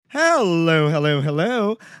Hello, hello,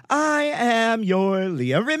 hello. I am your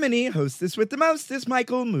Leah Rimini, hostess with the mostest,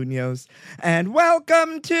 Michael Munoz. And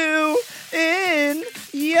welcome to In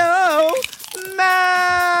Yo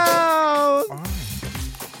Mouth.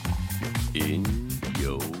 In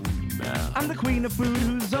Yo Mouth. I'm the queen of food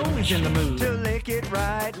who's always in the mood to lick it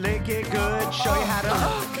right, lick it good, show you how to.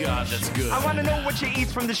 Oh, God, that's good. I want to know what you eat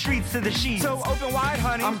from the streets to the sheets. So open wide,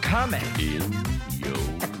 honey. I'm coming. In Yo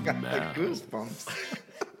Got the Mouth. goosebumps.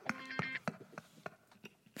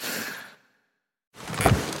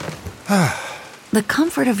 The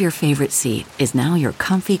comfort of your favorite seat is now your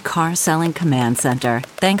comfy car-selling command center,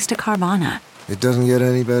 thanks to Carvana. It doesn't get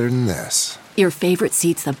any better than this. Your favorite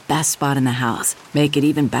seat's the best spot in the house. Make it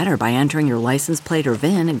even better by entering your license plate or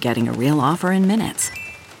VIN and getting a real offer in minutes.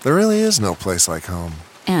 There really is no place like home.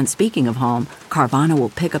 And speaking of home, Carvana will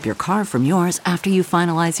pick up your car from yours after you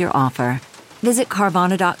finalize your offer. Visit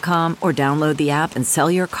Carvana.com or download the app and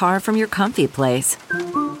sell your car from your comfy place.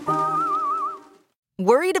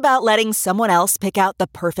 Worried about letting someone else pick out the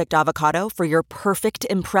perfect avocado for your perfect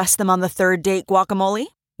impress them on the third date guacamole?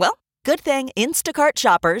 Well, good thing Instacart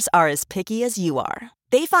shoppers are as picky as you are.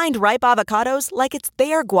 They find ripe avocados like it's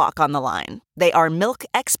their guac on the line. They are milk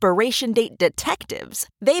expiration date detectives.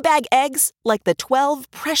 They bag eggs like the 12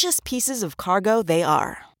 precious pieces of cargo they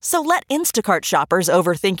are. So let Instacart shoppers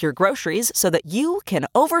overthink your groceries so that you can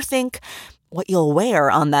overthink what you'll wear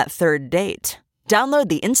on that third date. Download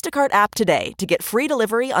the Instacart app today to get free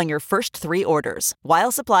delivery on your first 3 orders,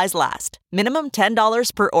 while supplies last. Minimum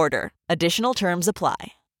 $10 per order. Additional terms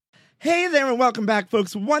apply. Hey there and welcome back,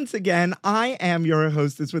 folks. Once again, I am your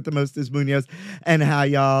hostess with the mostest, Munoz. And how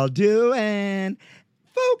y'all doing?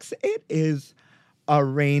 Folks, it is a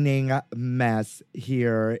raining mess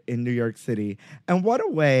here in New York City. And what a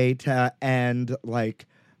way to end,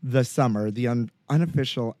 the summer, the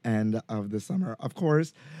unofficial end of the summer. Of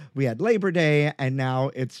course, we had Labor Day, and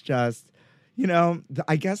now it's just,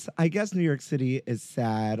 I guess New York City is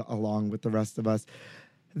sad along with the rest of us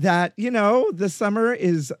that, the summer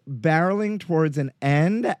is barreling towards an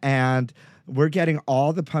end and we're getting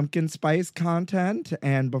all the pumpkin spice content.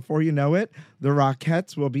 And before you know it, the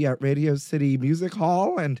Rockettes will be at Radio City Music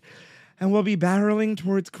Hall and we'll be barreling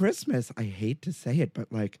towards Christmas. I hate to say it, but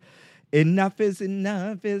enough is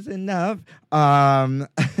enough is enough. Now,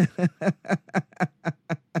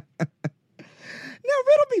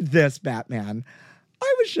 riddle me this, Batman.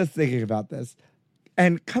 I was just thinking about this.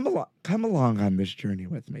 And come along on this journey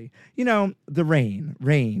with me. The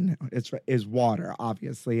rain is water,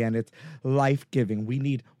 obviously, and it's life-giving. We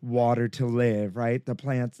need water to live, right? The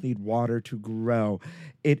plants need water to grow.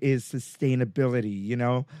 It is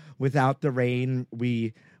sustainability, Without the rain,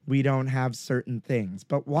 we don't have certain things.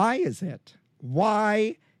 But why is it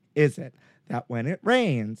that when it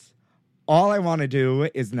rains, all I want to do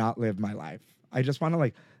is not live my life? I just want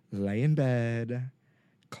to lay in bed,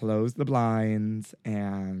 close the blinds,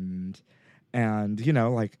 and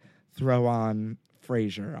throw on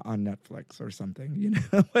Frasier on Netflix or something. You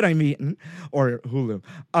know what I mean? Or Hulu.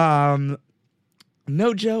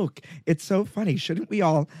 No joke. It's so funny.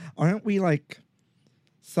 Aren't we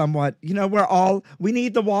somewhat, we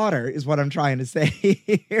need the water is what I'm trying to say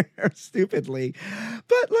here, stupidly.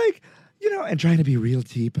 But and trying to be real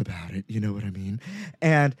deep about it, you know what I mean?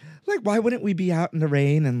 And why wouldn't we be out in the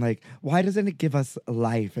rain? And why doesn't it give us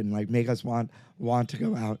life and make us want to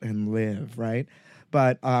go out and live, right?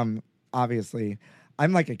 But obviously,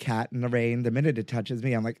 I'm like a cat in the rain. The minute it touches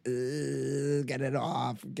me, I'm like, get it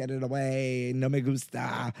off, get it away, no me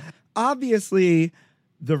gusta. Obviously,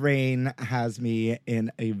 the rain has me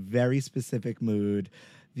in a very specific mood.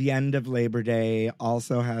 The end of Labor Day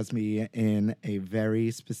also has me in a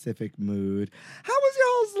very specific mood. How was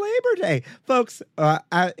y'all's Labor Day? Folks,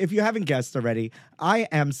 if you haven't guessed already, I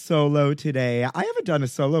am solo today. I haven't done a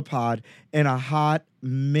solo pod in a hot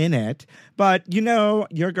minute, but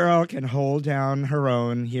your girl can hold down her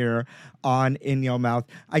own here on In Your Mouth.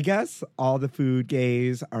 I guess all the food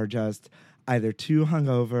gays are just either too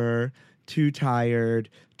hungover, too tired,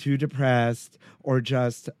 too depressed, or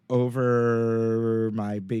just over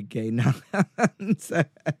my big gay nonsense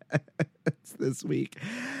this week.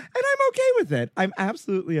 And I'm okay with it. I'm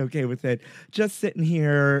absolutely okay with it. Just sitting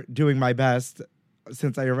here doing my best,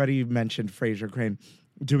 since I already mentioned Frasier Crane,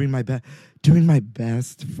 doing my best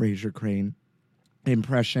Frasier Crane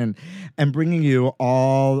impression and bringing you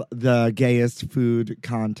all the gayest food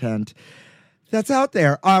content that's out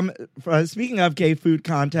there. Speaking of gay food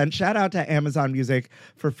content, shout out to Amazon Music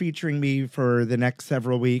for featuring me for the next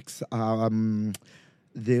several weeks.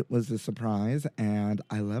 It was a surprise, and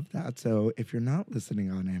I love that. So if you're not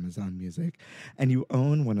listening on Amazon Music and you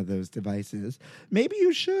own one of those devices, maybe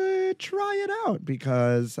you should try it out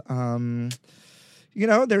because,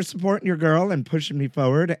 they're supporting your girl and pushing me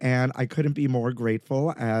forward, and I couldn't be more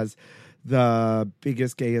grateful as the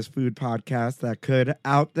biggest, gayest food podcast that could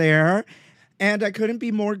out there. And I couldn't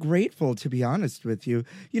be more grateful, to be honest with you.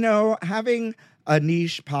 Having a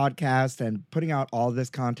niche podcast and putting out all this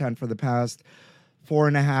content for the past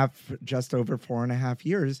just over 4.5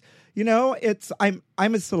 years, I'm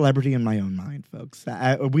a celebrity in my own mind, folks.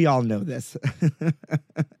 We all know this.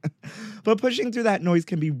 But pushing through that noise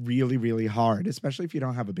can be really, really hard, especially if you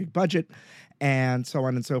don't have a big budget and so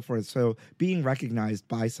on and so forth. So being recognized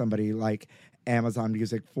by somebody like Amazon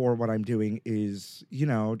Music for what I'm doing is,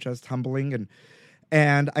 just humbling.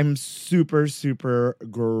 And I'm super, super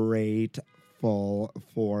grateful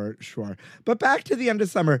for sure. But back to the end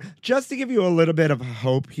of summer, just to give you a little bit of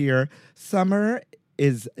hope here. Summer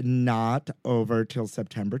is not over till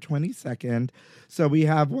September 22nd. So we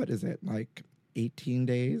have, 18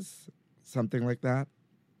 days? Something like that?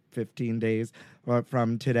 15 days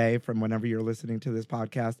from today, from whenever you're listening to this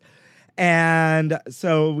podcast. And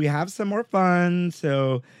so we have some more fun.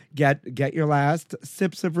 So get your last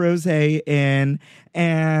sips of rosé in.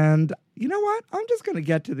 And you know what? I'm just going to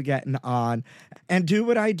get to the getting on and do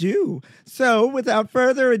what I do. So without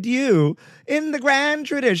further ado, in the grand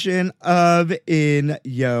tradition of In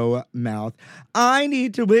Yo Mouth, I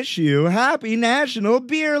need to wish you happy National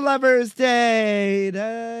Beer Lovers Day.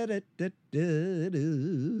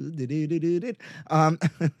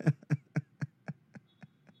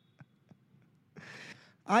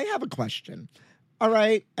 I have a question. All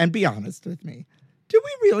right. And be honest with me. Do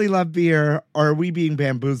we really love beer, or are we being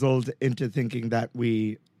bamboozled into thinking that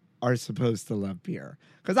we are supposed to love beer?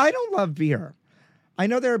 Because I don't love beer. I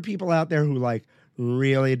know there are people out there who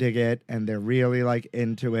really dig it and they're really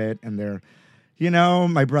into it, and they're,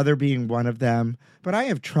 my brother being one of them. But I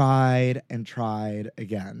have tried and tried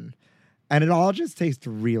again, and it all just tastes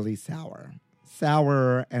really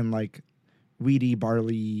sour and weedy,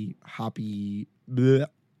 barley, hoppy. Bleh.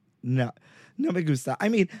 No me gusta. I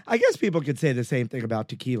mean, I guess people could say the same thing about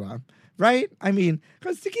tequila, right? I mean,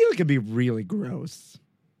 because tequila can be really gross.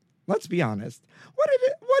 Let's be honest. What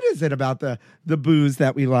is it about the booze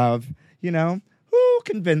that we love? Who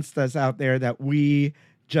convinced us out there that we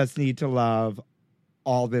just need to love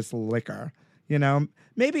all this liquor?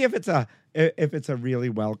 Maybe if it's a really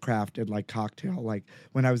well-crafted cocktail, like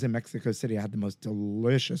when I was in Mexico City, I had the most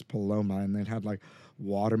delicious Paloma, and it had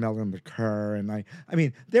watermelon liqueur, and I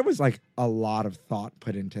mean, there was a lot of thought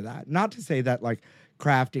put into that. Not to say that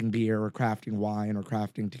crafting beer or crafting wine or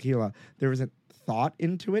crafting tequila, there isn't thought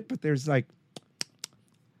into it, but there's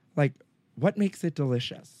what makes it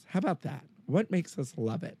delicious? How about that? What makes us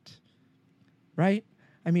love it? Right?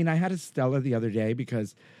 I mean, I had a Stella the other day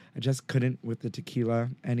because I just couldn't with the tequila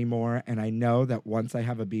anymore. And I know that once I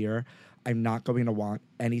have a beer, I'm not going to want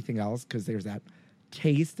anything else because there's that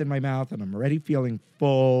taste in my mouth and I'm already feeling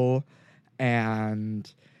full.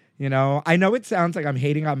 And, I know it sounds like I'm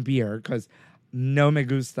hating on beer because no me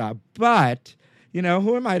gusta, but,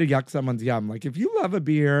 who am I to yuck someone's yum? If you love a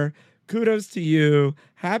beer, kudos to you.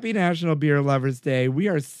 Happy National Beer Lovers Day. We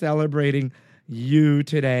are celebrating you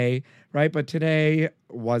today, right? But today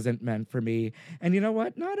wasn't meant for me. And you know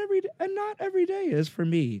what? Not every day is for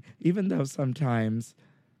me, even though sometimes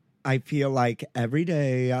I feel like every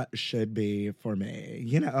day should be for me.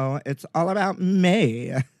 It's all about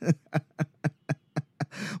me.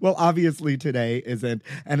 Well, obviously today isn't.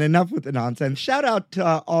 And enough with the nonsense. Shout out to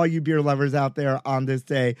all you beer lovers out there on this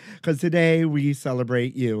day, because today we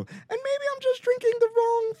celebrate you. And maybe I'm just drinking the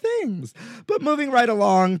wrong things. But moving right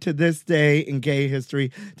along to this day in gay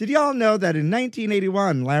history, did y'all know that in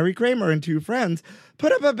 1981, Larry Kramer and two friends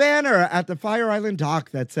put up a banner at the Fire Island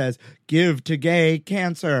dock that says, "Give to gay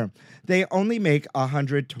cancer." They only make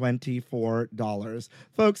 $124.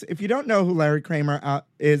 Folks, if you don't know who Larry Kramer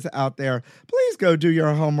is out there, please go do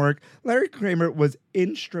your homework. Larry Kramer was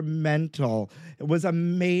instrumental. It was a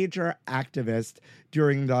major activist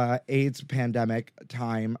during the AIDS pandemic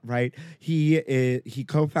time, right? He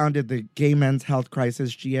co-founded the Gay Men's Health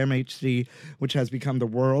Crisis, GMHC, which has become the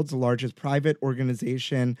world's largest private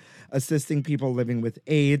organization assisting people living with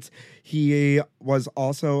AIDS. He was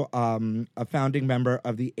also a founding member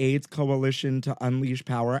of the AIDS Coalition to Unleash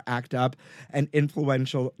Power, ACT UP, an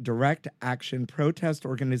influential direct action protest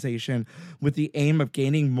organization with the aim of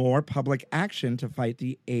gaining more public action to fight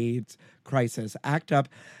the AIDS crisis. ACT UP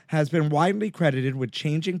has been widely credited with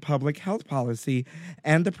changing public health policy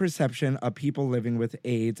and the perception of people living with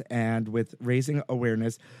AIDS and with raising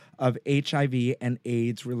awareness of HIV and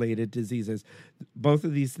AIDS-related diseases. Both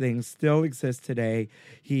of these things still exist today.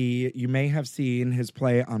 You may have seen his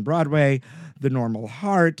play on Broadway, The Normal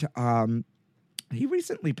Heart. He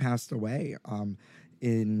recently passed away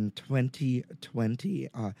in 2020.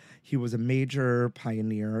 He was a major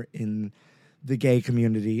pioneer in the gay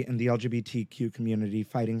community and the LGBTQ community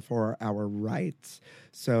fighting for our rights.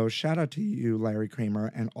 So shout out to you, Larry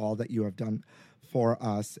Kramer, and all that you have done for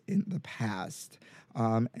us in the past.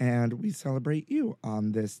 And we celebrate you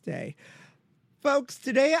on this day. Folks,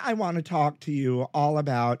 today I want to talk to you all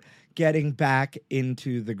about getting back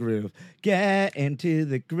into the groove. Get into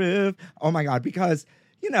the groove. Oh my God, because,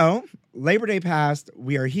 Labor Day passed.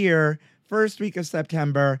 We are here. First week of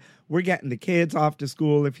September. We're getting the kids off to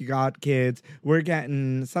school if you got kids.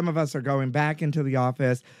 Some of us are going back into the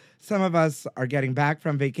office. Some of us are getting back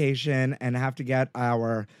from vacation and have to get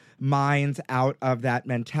our minds out of that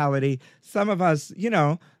mentality. Some of us,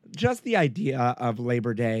 just the idea of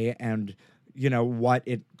Labor Day and what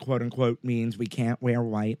it quote unquote means. We can't wear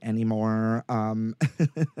white anymore.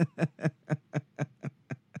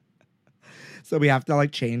 So we have to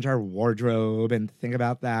change our wardrobe and think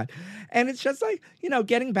about that. And it's just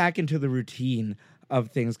getting back into the routine of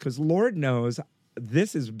things, because Lord knows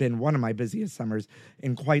this has been one of my busiest summers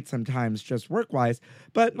in quite some times, just work-wise.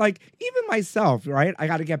 But even myself, right? I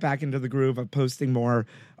got to get back into the groove of posting more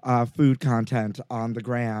food content on the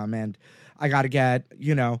gram, and I got to get,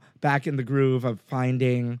 back in the groove of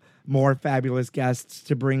finding more fabulous guests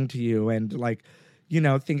to bring to you, and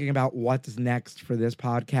thinking about what's next for this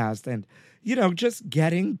podcast, and just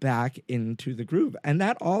getting back into the groove. And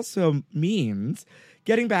that also means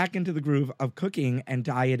getting back into the groove of cooking and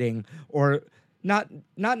dieting, or not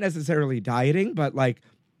necessarily dieting, but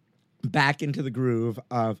back into the groove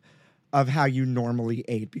of how you normally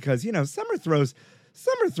ate, because summer throws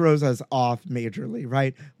us off majorly,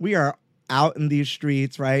 right? We are out in these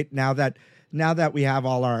streets, right? Now that we have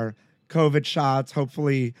all our COVID shots,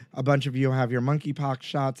 hopefully a bunch of you have your monkeypox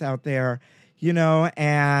shots out there,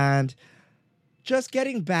 and just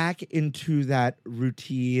getting back into that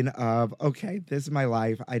routine of, okay, this is my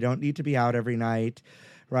life. I don't need to be out every night,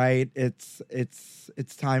 right? It's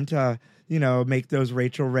time to, make those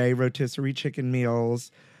Rachel Ray rotisserie chicken meals,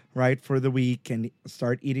 right, for the week, and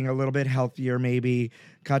start eating a little bit healthier, maybe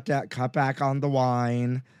cut back on the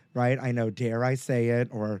wine, right? I know, dare I say it,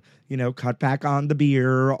 or, cut back on the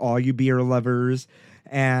beer, all you beer lovers,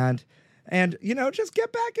 and just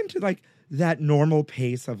get back into that normal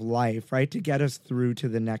pace of life, right? To get us through to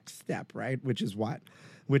the next step, right? Which is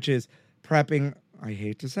prepping, I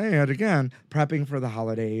hate to say it again, prepping for the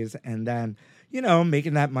holidays, and then,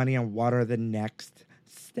 making that money on what are the next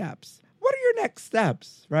steps. What are your next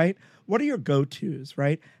steps, right? What are your go-tos,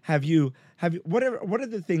 right? What are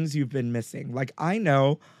the things you've been missing? I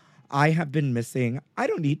know I have been missing, I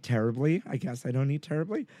don't eat terribly. I guess I don't eat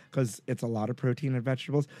terribly because it's a lot of protein and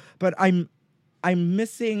vegetables, but I'm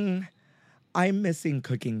missing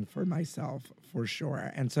cooking for myself for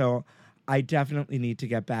sure. And so I definitely need to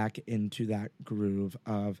get back into that groove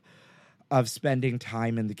of spending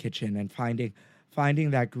time in the kitchen and finding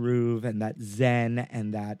that groove and that zen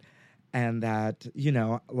and that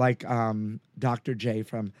Dr. J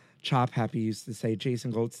from Chop Happy used to say,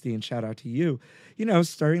 Jason Goldstein, shout out to you,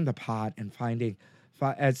 stirring the pot and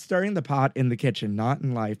stirring the pot in the kitchen, not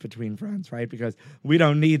in life between friends, right? Because we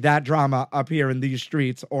don't need that drama up here in these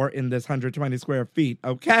streets or in this 120 square feet.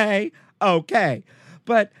 Okay.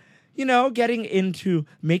 But, getting into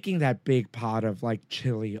making that big pot of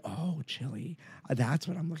chili. Oh, chili. That's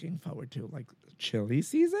what I'm looking forward to. Chili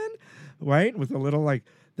season, right? With a little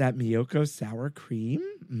that Miyoko sour cream.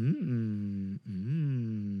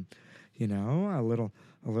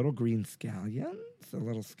 A little green scallions.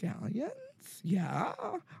 Yeah.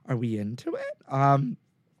 Are we into it?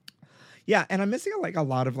 Yeah. And I'm missing a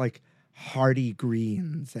lot of hearty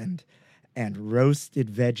greens and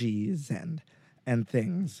roasted veggies and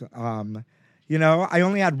things. I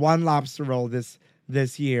only had one lobster roll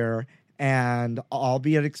this year, and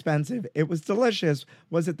albeit expensive, it was delicious.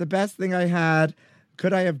 Was it the best thing I had?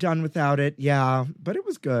 Could I have done without it? Yeah, but it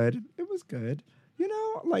was good.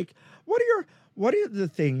 What are the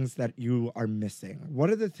things that you are missing? What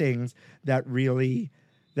are the things that really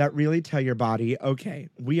tell your body, okay,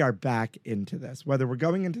 we are back into this? Whether we're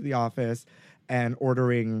going into the office and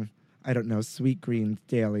ordering, I don't know, Sweet Greens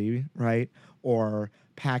daily, right? Or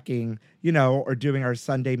packing, or doing our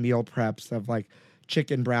Sunday meal preps of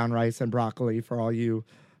chicken, brown rice, and broccoli for all you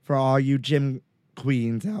gym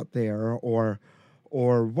queens out there, or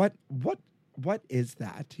what is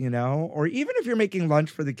that, you know? Or even if you're making lunch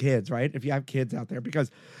for the kids, right? If you have kids out there,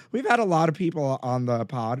 because we've had a lot of people on the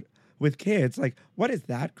pod with kids, like, what is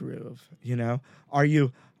that groove? You know, are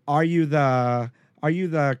you the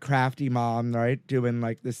crafty mom, right? Doing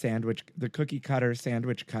like the cookie cutter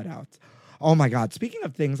sandwich cutouts. Oh my God. Speaking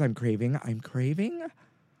of things I've been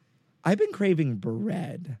craving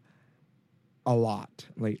bread a lot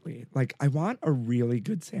lately. Like, I want a really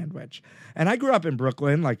good sandwich. And I grew up in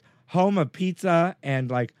Brooklyn, like home of pizza and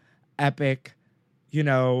like epic, you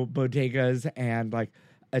know, bodegas and like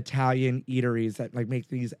Italian eateries that like make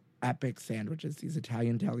these epic sandwiches, these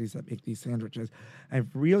Italian delis that make these sandwiches. I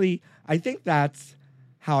think that's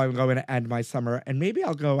how I'm going to end my summer. And maybe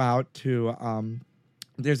I'll go out to,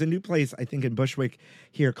 there's a new place, I think, in Bushwick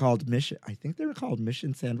here called Mission. I think they're called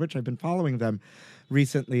Mission Sandwich. I've been following them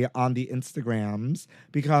recently on the Instagrams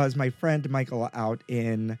because my friend Michael out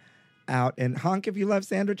in honk if you love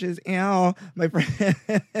sandwiches. Ow. My friend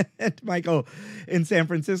Michael in San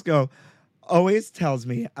Francisco always tells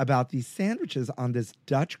me about these sandwiches on this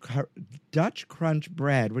Dutch crunch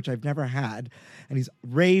bread, which I've never had. And he's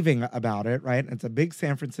raving about it, right? It's a big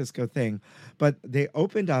San Francisco thing. But they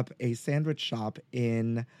opened up a sandwich shop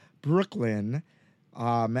in Brooklyn,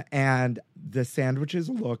 and the sandwiches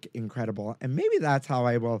look incredible. And maybe that's how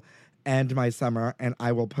I will end my summer, and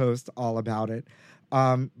I will post all about it.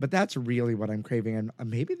 But that's really what I'm craving. And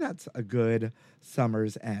maybe that's a good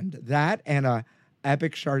summer's end. That and a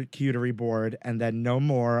epic charcuterie board, and then no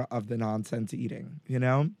more of the nonsense eating, you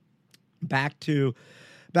know? Back to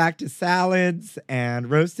salads and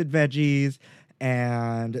roasted veggies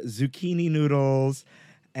and zucchini noodles.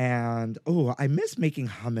 And, I miss making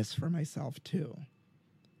hummus for myself too,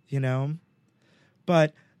 you know?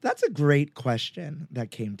 But that's a great question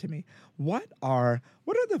that came to me. What are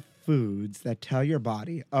the foods that tell your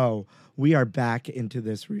body, oh, we are back into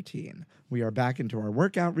this routine? We are back into our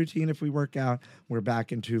workout routine. If we work out, we're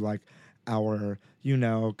back into like our, you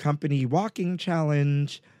know, company walking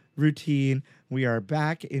challenge routine. We are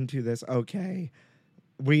back into this. Okay,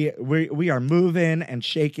 we are moving and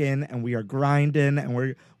shaking, and we are grinding,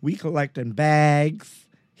 and we collecting bags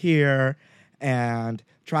here and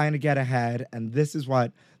trying to get ahead. And this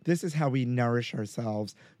is how we nourish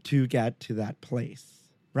ourselves to get to that place.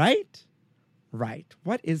 Right? Right.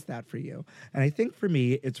 What is that for you? And I think for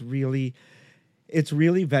me, it's really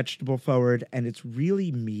vegetable forward, and it's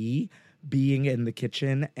really me being in the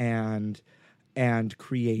kitchen and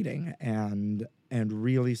creating and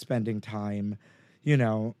really spending time, you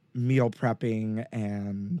know, meal prepping.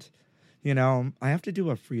 And, you know, I have to do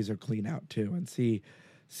a freezer clean out too and see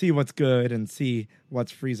what's good and see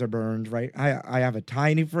what's freezer burned, right? I have a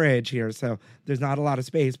tiny fridge here, so there's not a lot of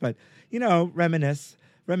space, but, you know, reminisce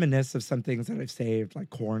of some things that I've saved, like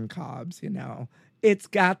corn cobs, you know. It's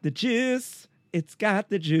got the juice. It's got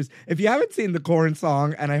the juice. If you haven't seen the corn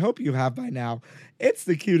song, and I hope you have by now, it's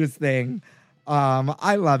the cutest thing.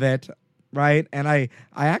 I love it, right? And I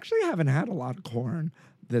actually haven't had a lot of corn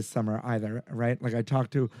this summer either, right? Like I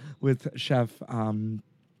talked with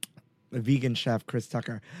vegan chef Chris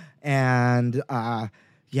Tucker, and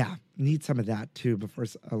need some of that too before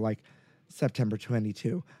like September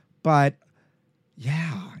 22. But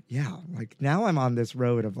yeah, like now I'm on this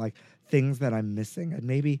road of like things that I'm missing, and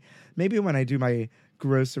maybe when I do my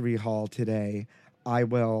grocery haul today, I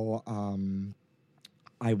will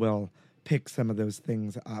pick some of those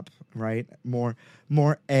things up, right?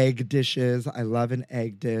 More egg dishes. I love an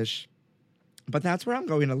egg dish. But that's where I'm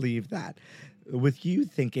going to leave that, with you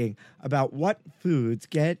thinking about what foods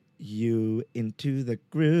get you into the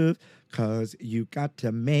groove, 'cause you got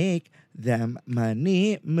to make them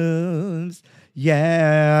money moves.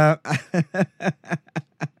 Yeah.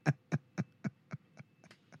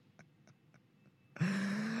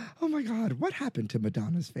 Oh my God, what happened to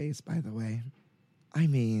Madonna's face, by the way? I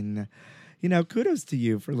mean, you know, kudos to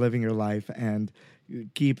you for living your life and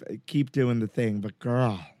keep doing the thing. But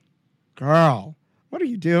girl, what are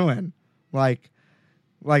you doing? Like,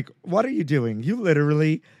 what are you doing? You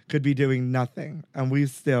literally could be doing nothing, and we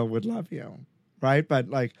still would love you, right? But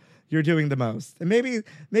like, you're doing the most. And maybe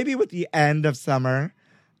with the end of summer,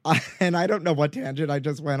 and I don't know what tangent I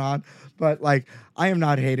just went on, but like, I am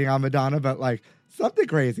not hating on Madonna, but like, something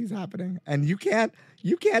crazy is happening, and you can't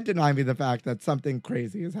deny me the fact that something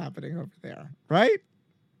crazy is happening over there, right?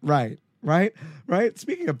 Right.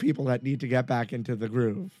 Speaking of people that need to get back into the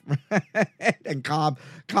groove, right? And calm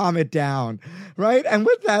it down, right? And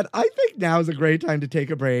with that, I think now is a great time to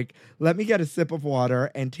take a break. Let me get a sip of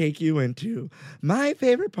water and take you into my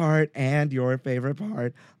favorite part and your favorite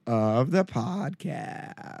part of the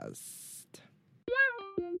podcast.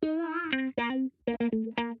 Man,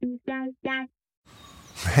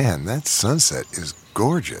 that sunset is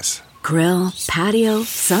gorgeous. Grill, patio,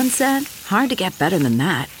 sunset. Hard to get better than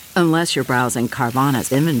that. Unless you're browsing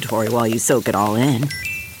Carvana's inventory while you soak it all in.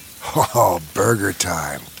 Oh, burger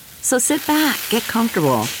time. So sit back, get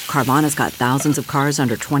comfortable. Carvana's got thousands of cars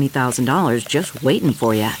under $20,000 just waiting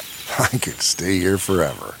for you. I could stay here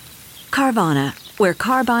forever. Carvana, where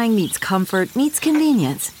car buying meets comfort, meets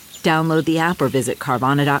convenience. Download the app or visit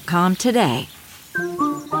Carvana.com today.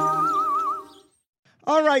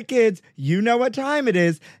 All right, kids, you know what time it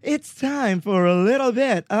is. It's time for a little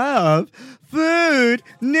bit of Food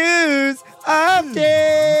News Update.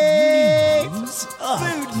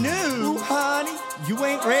 Food news, honey. You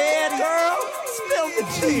ain't ready, girl? Spill the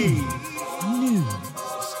tea. News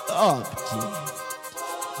Update.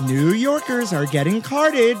 New Yorkers are getting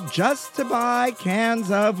carded just to buy cans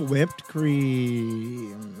of whipped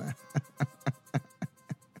cream.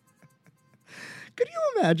 Could you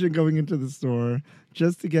imagine going into the store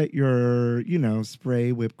just to get your,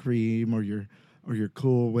 spray whipped cream or your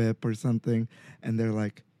Cool Whip or something, and they're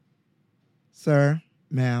like, "Sir,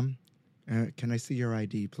 ma'am, can I see your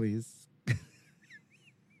ID, please?" Could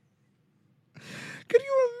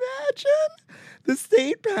you imagine? The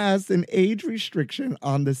state passed an age restriction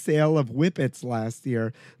on the sale of Whippets last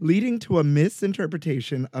year, leading to a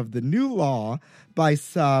misinterpretation of the new law by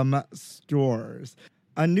some stores.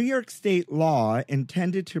 A New York State law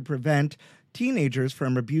intended to prevent teenagers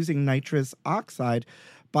from abusing nitrous oxide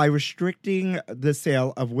by restricting the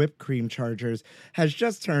sale of whipped cream chargers has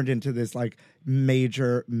just turned into this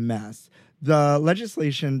major mess. The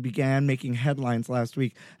legislation began making headlines last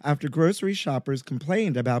week after grocery shoppers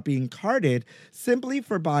complained about being carded simply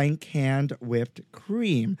for buying canned whipped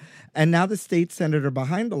cream. And now the state senator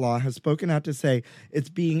behind the law has spoken out to say it's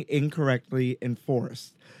being incorrectly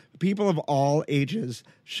enforced. People of all ages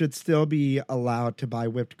should still be allowed to buy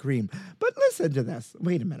whipped cream. But listen to this.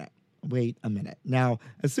 Wait a minute. Now,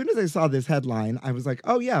 as soon as I saw this headline, I was like,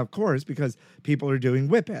 oh, yeah, of course, because people are doing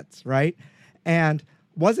Whippets, right? And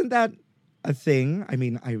wasn't that a thing? I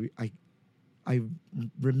mean, I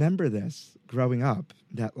remember this growing up,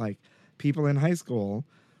 that people in high school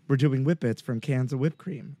were doing Whippets from cans of whipped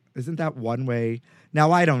cream. Isn't that one way?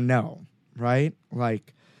 Now, I don't know, right?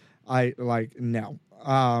 No.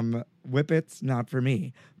 Whippets, not for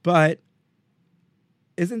me. But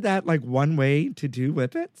isn't that one way to do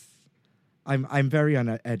Whippets? I'm very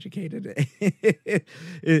uneducated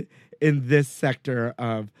in this sector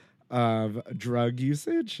of drug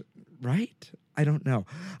usage, right? I don't know.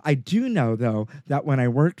 I do know, though, that when I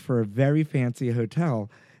worked for a very fancy hotel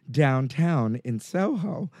downtown in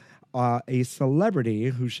Soho, a celebrity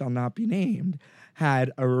who shall not be named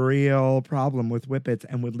had a real problem with Whippets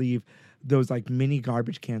and would leave those mini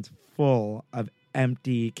garbage cans full of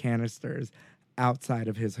empty canisters outside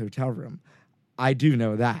of his hotel room. I do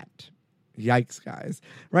know that. Yikes, guys.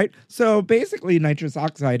 Right? So basically, nitrous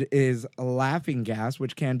oxide is a laughing gas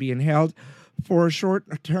which can be inhaled for a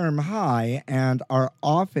short-term high and are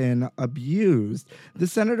often abused. The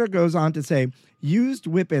senator goes on to say, used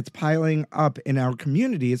Whippets piling up in our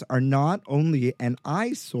communities are not only an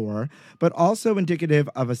eyesore, but also indicative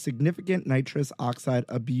of a significant nitrous oxide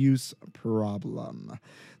abuse problem.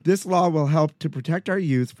 This law will help to protect our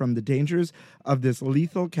youth from the dangers of this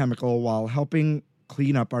lethal chemical while helping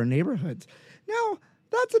clean up our neighborhoods. Now,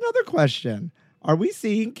 that's another question. Are we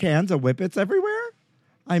seeing cans of Whippets everywhere?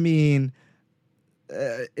 I mean,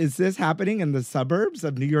 is this happening in the suburbs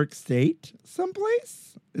of New York State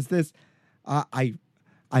someplace? Is this... I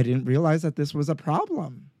didn't realize that this was a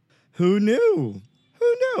problem. Who knew?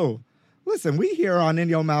 Listen, we here on In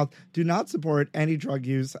Your Mouth do not support any drug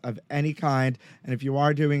use of any kind. And if you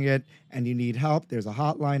are doing it and you need help, there's a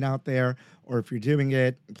hotline out there. Or if you're doing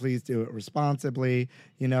it, please do it responsibly.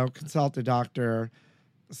 Consult a doctor,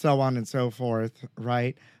 so on and so forth,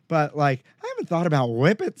 right? But I haven't thought about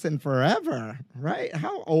Whippets in forever, right?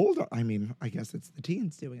 How old? I mean, I guess it's the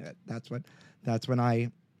teens doing it. That's when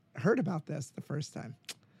I heard about this the first time.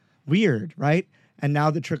 Weird, right? And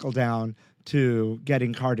now the trickle down to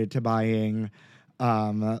getting carded to buying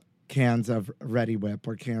cans of Ready Whip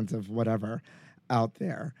or cans of whatever out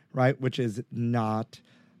there, right? Which is not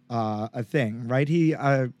a thing, right?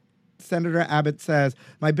 Senator Abbott says,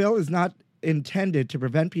 my bill is not intended to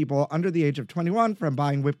prevent people under the age of 21 from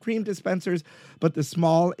buying whipped cream dispensers, but the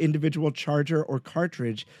small individual charger or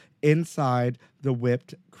cartridge inside the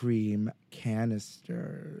whipped cream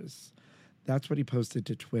canisters. That's what he posted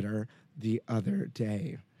to Twitter the other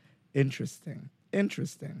day. Interesting.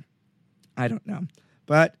 I don't know.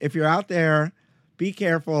 But if you're out there, be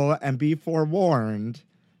careful and be forewarned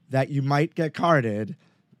that you might get carded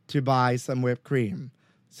to buy some whipped cream.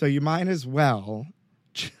 So you might as well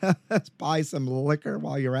just buy some liquor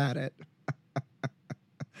while you're at it.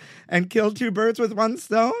 And kill two birds with one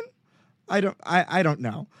stone? I don't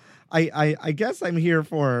know. I guess I'm here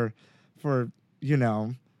for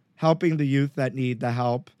helping the youth that need the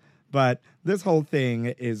help. But this whole thing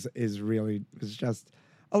is just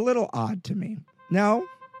a little odd to me. No?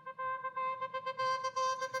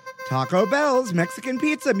 Taco Bell's Mexican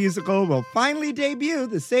Pizza musical will finally debut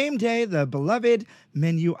the same day the beloved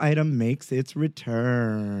menu item makes its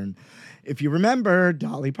return. If you remember,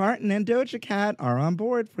 Dolly Parton and Doja Cat are on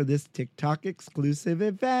board for this TikTok exclusive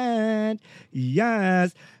event.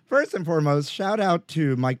 Yes. First and foremost, shout out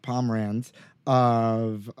to Mike Pomeranz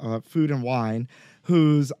of Food and Wine,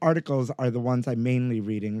 whose articles are the ones I'm mainly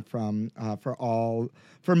reading from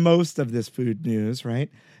for most of this food news, right?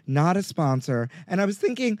 Not a sponsor. And I was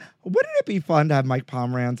thinking, wouldn't it be fun to have Mike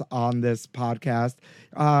Pomeranz on this podcast?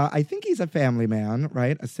 I think he's a family man,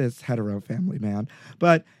 right? A cis hetero family man.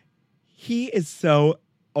 But he is so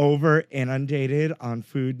over inundated on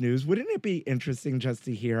food news. Wouldn't it be interesting just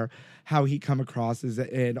to hear how he come across as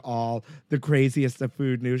in all the craziest of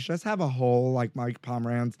food news? Just have a whole like Mike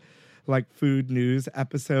Pomeranz like food news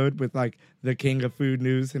episode with like the king of food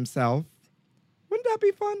news himself. Wouldn't that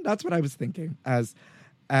be fun? That's what I was thinking as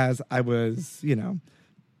I was,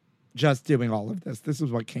 just doing all of this. This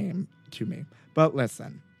is what came to me. But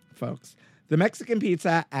listen, folks, the Mexican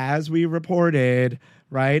pizza, as we reported,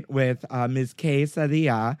 right, with Ms.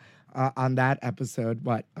 Quesadilla on that episode,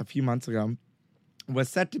 a few months ago, was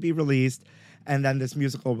set to be released. And then this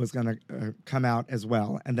musical was going to come out as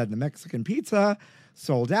well. And then the Mexican pizza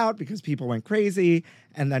sold out because people went crazy.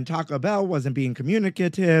 And then Taco Bell wasn't being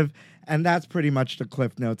communicative. And that's pretty much the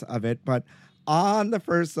cliff notes of it. But on the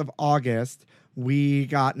 1st of August, we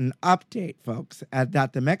got an update, folks,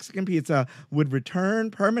 that the Mexican pizza would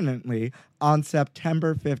return permanently on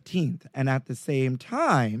September 15th. And at the same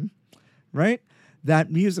time, right,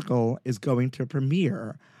 that musical is going to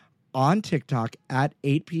premiere on TikTok at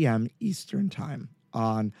 8 p.m. Eastern Time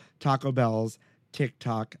on Taco Bell's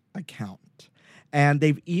TikTok account. And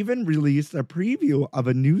they've even released a preview of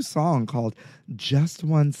a new song called Just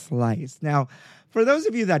One Slice. Now, for those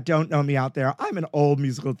of you that don't know me out there, I'm an old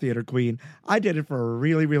musical theater queen. I did it for a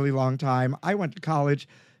really, really long time. I went to college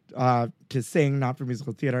to sing, not for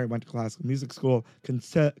musical theater. I went to classical music school,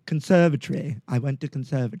 conservatory. I went to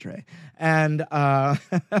conservatory. And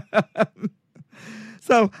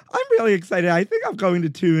so I'm really excited. I think I'm going to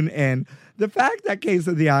tune in. The fact that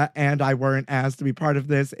Quesadilla and I weren't asked to be part of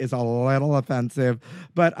this is a little offensive.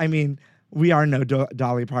 But, I mean, we are no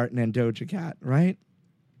Dolly Parton and Doja Cat, right?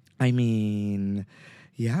 I mean,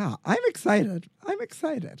 yeah, I'm excited. I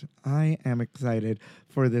am excited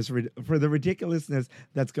for this, for the ridiculousness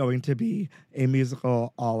that's going to be a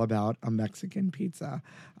musical all about a Mexican pizza.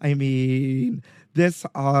 I mean,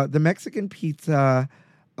 the Mexican pizza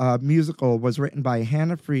musical was written by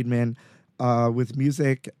Hannah Friedman with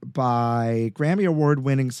music by Grammy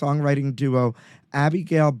Award-winning songwriting duo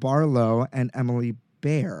Abigail Barlow and Emily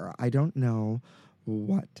Bear. I don't know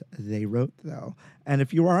what they wrote, though. And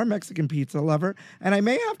if you are a Mexican pizza lover, and I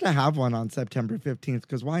may have to have one on September 15th,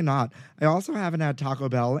 because why not? I also haven't had Taco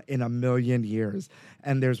Bell in a million years,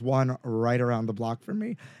 and there's one right around the block from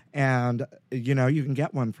me. And, you can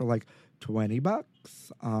get one for like $20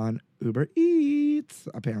 on Uber Eats,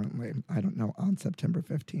 apparently. I don't know, on September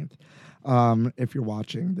 15th. If you're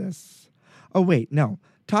watching this. Oh, wait, no.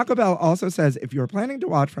 Taco Bell also says if you're planning to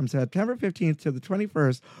watch from September 15th to the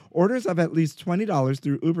 21st, orders of at least $20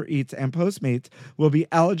 through Uber Eats and Postmates will be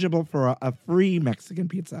eligible for a free Mexican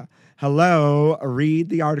pizza. Hello, read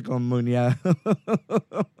the article, Munya.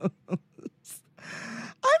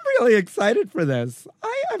 I'm really excited for this.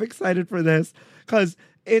 I am excited for this because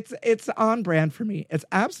it's on brand for me. It's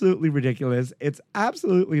absolutely ridiculous. It's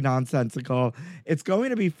absolutely nonsensical. It's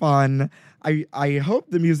going to be fun. I hope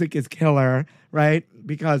the music is killer, right?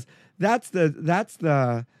 Because that's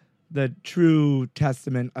the true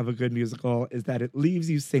testament of a good musical is that it leaves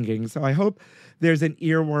you singing. So I hope there's an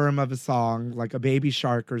earworm of a song like a Baby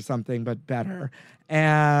Shark or something, but better.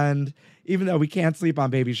 And even though we can't sleep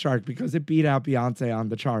on Baby Shark because it beat out Beyonce on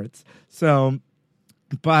the charts. So,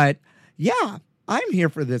 but yeah, I'm here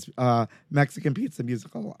for this Mexican pizza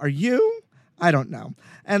musical. Are you? I don't know.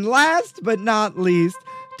 And last but not least,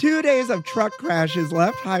 2 days of truck crashes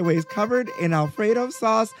left highways covered in Alfredo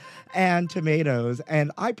sauce and tomatoes.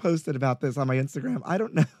 And I posted about this on my Instagram. I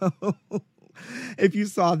don't know if you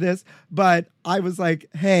saw this, but I was like,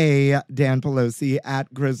 hey, Dan Pelosi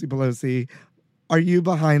at Grossy Pelosi, are you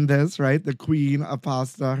behind this, right? The queen of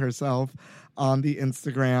pasta herself on the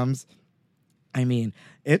Instagrams. I mean,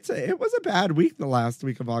 it was a bad week the last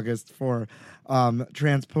week of August for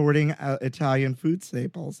transporting Italian food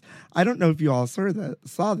staples. I don't know if you all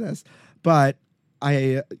saw this, but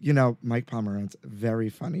Mike Pomeroy's very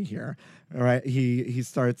funny here. All right, he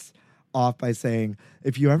starts off by saying,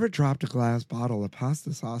 if you ever dropped a glass bottle of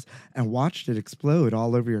pasta sauce and watched it explode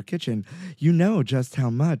all over your kitchen, you know just how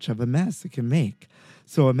much of a mess it can make.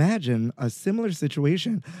 So imagine a similar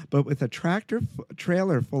situation, but with a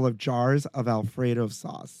trailer full of jars of Alfredo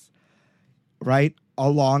sauce, right,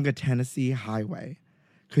 along a Tennessee highway.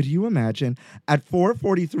 Could you imagine at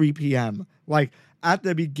 4:43 p.m., like at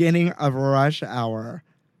the beginning of rush hour,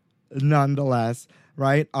 nonetheless,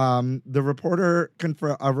 right? A reporter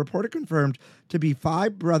confirmed to be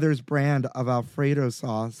Five Brothers brand of Alfredo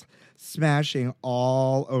sauce smashing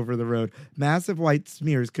all over the road. Massive white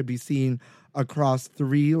smears could be seen across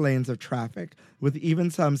 3 lanes of traffic, with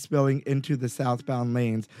even some spilling into the southbound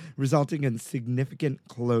lanes, resulting in significant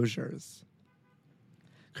closures.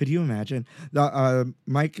 Could you imagine?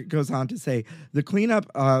 Mike goes on to say, the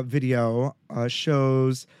cleanup video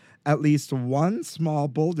shows at least one small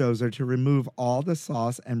bulldozer to remove all the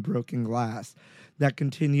sauce and broken glass that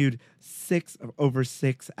continued over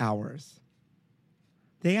 6 hours.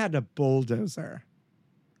 They had a bulldozer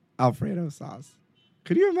Alfredo sauce.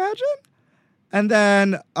 Could you imagine? And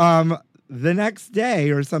then the next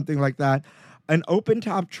day or something like that, an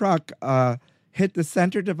open-top truck hit the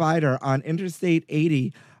center divider on Interstate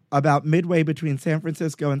 80 about midway between San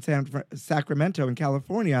Francisco and Sacramento in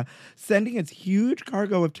California, sending its huge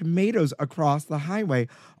cargo of tomatoes across the highway,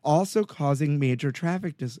 also causing major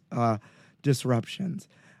traffic disruptions.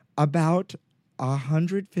 About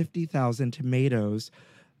 150,000 tomatoes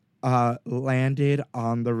landed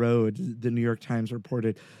on the road, the New York Times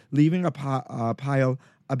reported, leaving a pile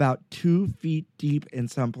about 2 feet deep in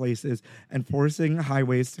some places and forcing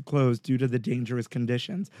highways to close due to the dangerous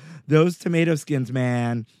conditions. Those tomato skins,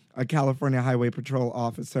 man, a California Highway Patrol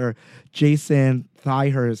officer, Jason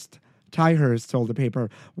Tyhurst told the paper,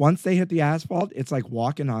 once they hit the asphalt, it's like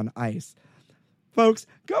walking on ice. Folks,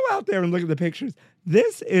 go out there and look at the pictures.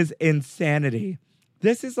 This is insanity.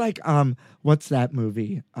 This is like, what's that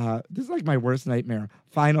movie? This is like my worst nightmare.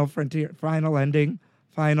 Final Frontier, Final Ending,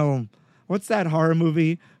 what's that horror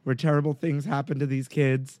movie where terrible things happen to these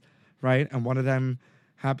kids, right? And one of them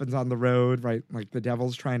happens on the road, right? Like the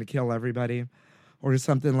devil's trying to kill everybody or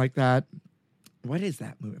something like that. What is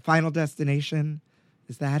that movie? Final Destination?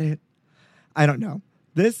 Is that it? I don't know.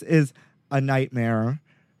 This is a nightmare,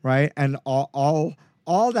 right? And all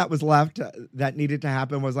that was left that needed to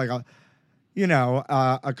happen was like a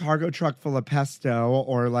cargo truck full of pesto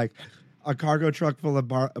or like a cargo truck full of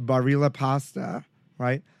Barilla pasta,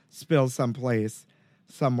 right? Spill someplace,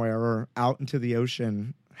 somewhere, or out into the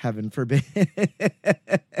ocean, heaven forbid.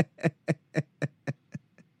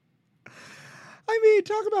 I mean,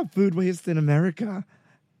 talk about food waste in America.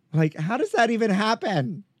 Like, how does that even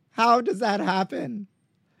happen? How does that happen?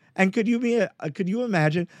 And could you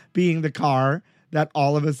imagine being the car that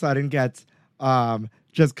all of a sudden gets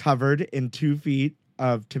just covered in 2 feet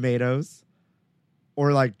of tomatoes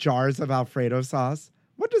or like jars of Alfredo sauce?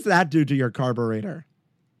 What does that do to your carburetor?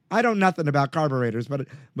 I don't know nothing about carburetors, but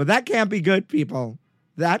that can't be good, people.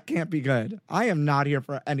 That can't be good. I am not here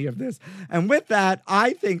for any of this. And with that,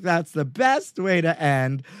 I think that's the best way to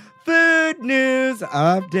end Food News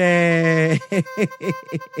Update.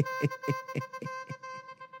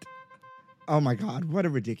 Oh my God, what a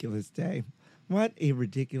ridiculous day. What a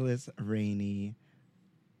ridiculous rainy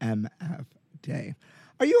MF day.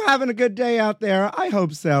 Are you having a good day out there? I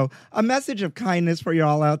hope so. A message of kindness for you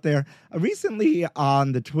all out there. Recently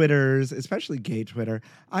on the Twitters, especially gay Twitter,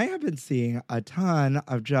 I have been seeing a ton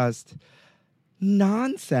of just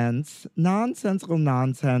nonsensical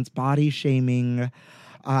nonsense, body shaming.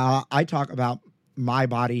 I talk about my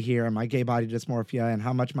body here and my gay body dysmorphia and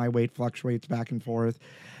how much my weight fluctuates back and forth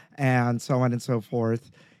and so on and so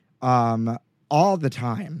forth all the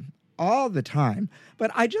time.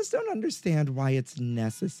 But I just don't understand why it's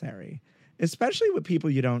necessary, especially with people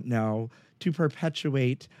you don't know, to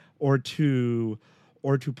perpetuate or to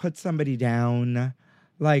put somebody down.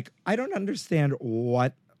 Like, I don't understand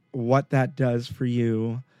what that does for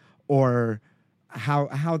you or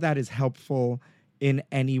how that is helpful in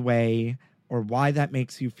any way or why that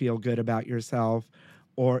makes you feel good about yourself.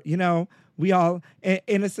 Or, we all,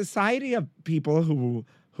 in a society of people who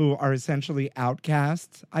are essentially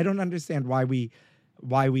outcasts, I don't understand why we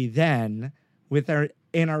then,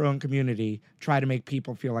 in our own community, try to make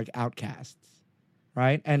people feel like outcasts,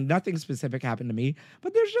 right? And nothing specific happened to me,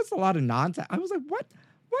 but there's just a lot of nonsense. I was like, what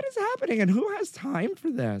is happening? And who has time for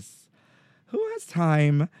this? Who has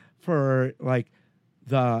time for like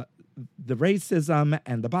the racism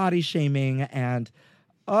and the body shaming and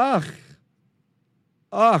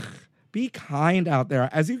be kind out there.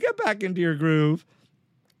 As you get back into your groove,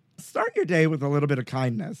 start your day with a little bit of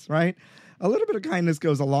kindness, right? A little bit of kindness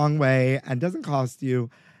goes a long way and doesn't cost you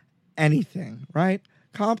anything, right?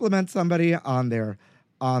 Compliment somebody on their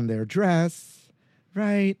dress,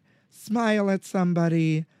 right? Smile at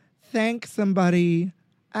somebody, thank somebody,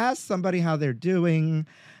 ask somebody how they're doing.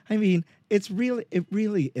 I mean, it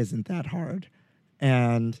really isn't that hard.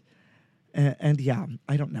 And yeah,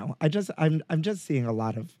 I don't know. I'm just seeing a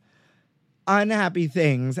lot of unhappy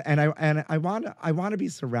things, and I want to be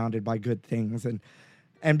surrounded by good things,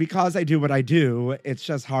 and because I do what I do, it's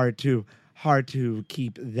just hard to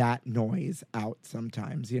keep that noise out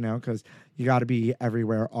sometimes, because you got to be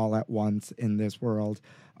everywhere all at once in this world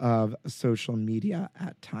of social media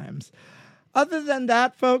at times. Other than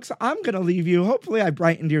that, folks, I'm going to leave you. Hopefully I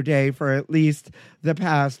brightened your day for at least the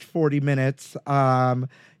past 40 minutes.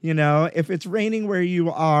 If it's raining where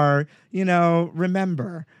you are,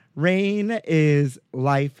 remember, rain is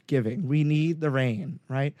life-giving. We need the rain,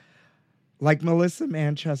 right? Like Melissa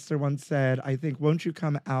Manchester once said, I think, won't you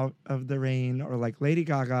come out of the rain? Or like Lady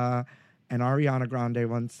Gaga and Ariana Grande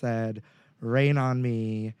once said, rain on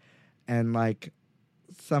me. And like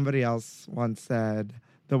somebody else once said,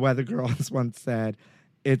 the Weather Girls once said,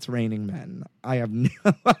 it's raining men. I have no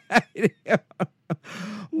idea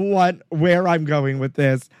where I'm going with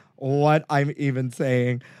this, what I'm even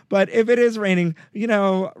saying. But if it is raining,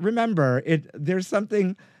 remember, there's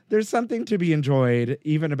something to be enjoyed,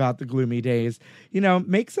 even about the gloomy days.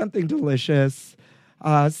 Make something delicious.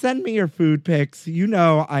 Send me your food pics.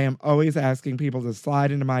 I am always asking people to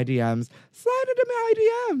slide into my DMs. Slide into my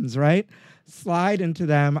DMs, right? Slide into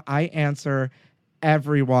them. I answer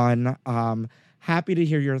everyone. Happy to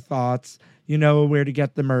hear your thoughts. You know where to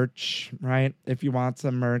get the merch, right? If you want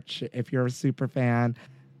some merch, if you're a super fan.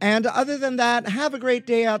 And other than that, have a great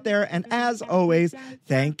day out there. And as always,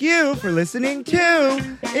 thank you for listening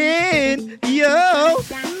to In Yo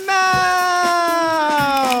Mouth.